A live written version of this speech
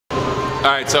All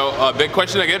right, so a big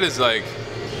question I get is like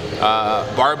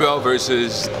barbell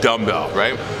versus dumbbell,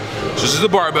 right? So this is a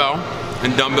barbell,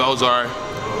 and dumbbells are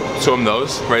some of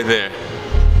those right there.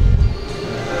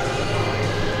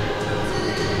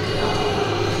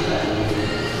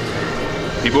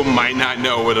 People might not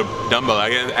know what a dumbbell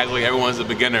is. Actually, everyone's a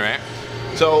beginner, right?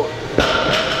 So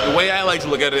the way I like to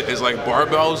look at it is like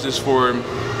barbells is for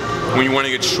when you want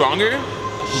to get stronger,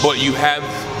 but you have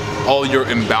all your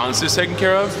imbalances taken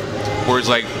care of. Whereas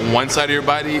like one side of your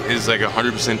body is like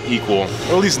 100% equal,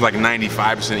 or at least like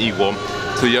 95% equal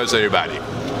to the other side of your body.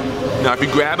 Now if you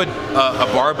grab a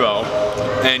barbell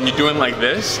and you're doing like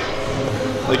this,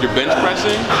 like you're bench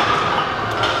pressing,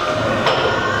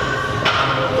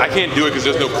 I can't do it because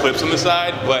there's no clips on the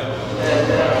side, but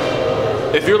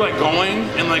if you're like going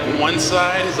and like one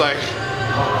side is like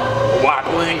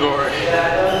wobbling or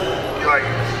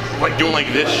you're like doing like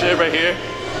this shit right here,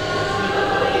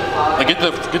 like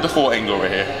get the full angle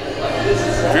right here.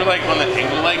 If you're like on the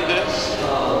angle like this,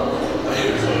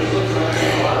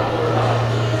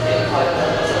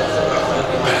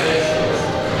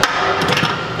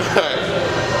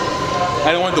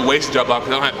 I don't want the waist to drop off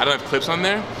because I don't have clips on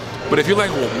there. But if you're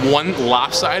like one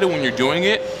lopsided when you're doing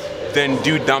it, then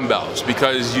do dumbbells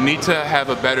because you need to have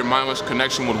a better mindless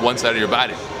connection with one side of your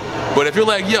body. But if you're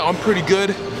like, yeah, I'm pretty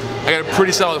good, I got a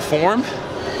pretty solid form,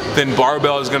 then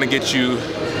barbell is gonna get you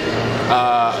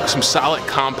some solid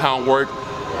compound work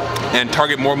and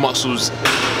target more muscles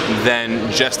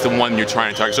than just the one you're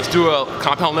trying to target. So let's do a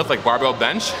compound lift like barbell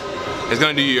bench. It's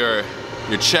gonna do your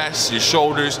chest, your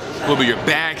shoulders, a little bit your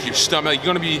back, your stomach. You're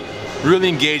gonna be really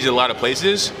engaged in a lot of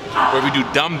places. Where if you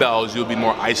do dumbbells, you'll be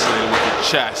more isolated with your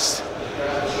chest.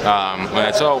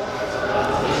 So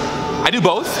I do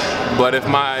both, but if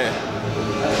my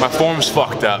form's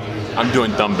fucked up, I'm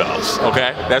doing dumbbells,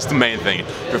 okay? That's the main thing.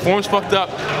 If your form's fucked up,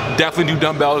 definitely do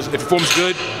dumbbells. If your form's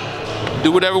good,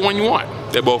 do whatever one you want.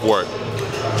 They both work.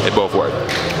 They both work.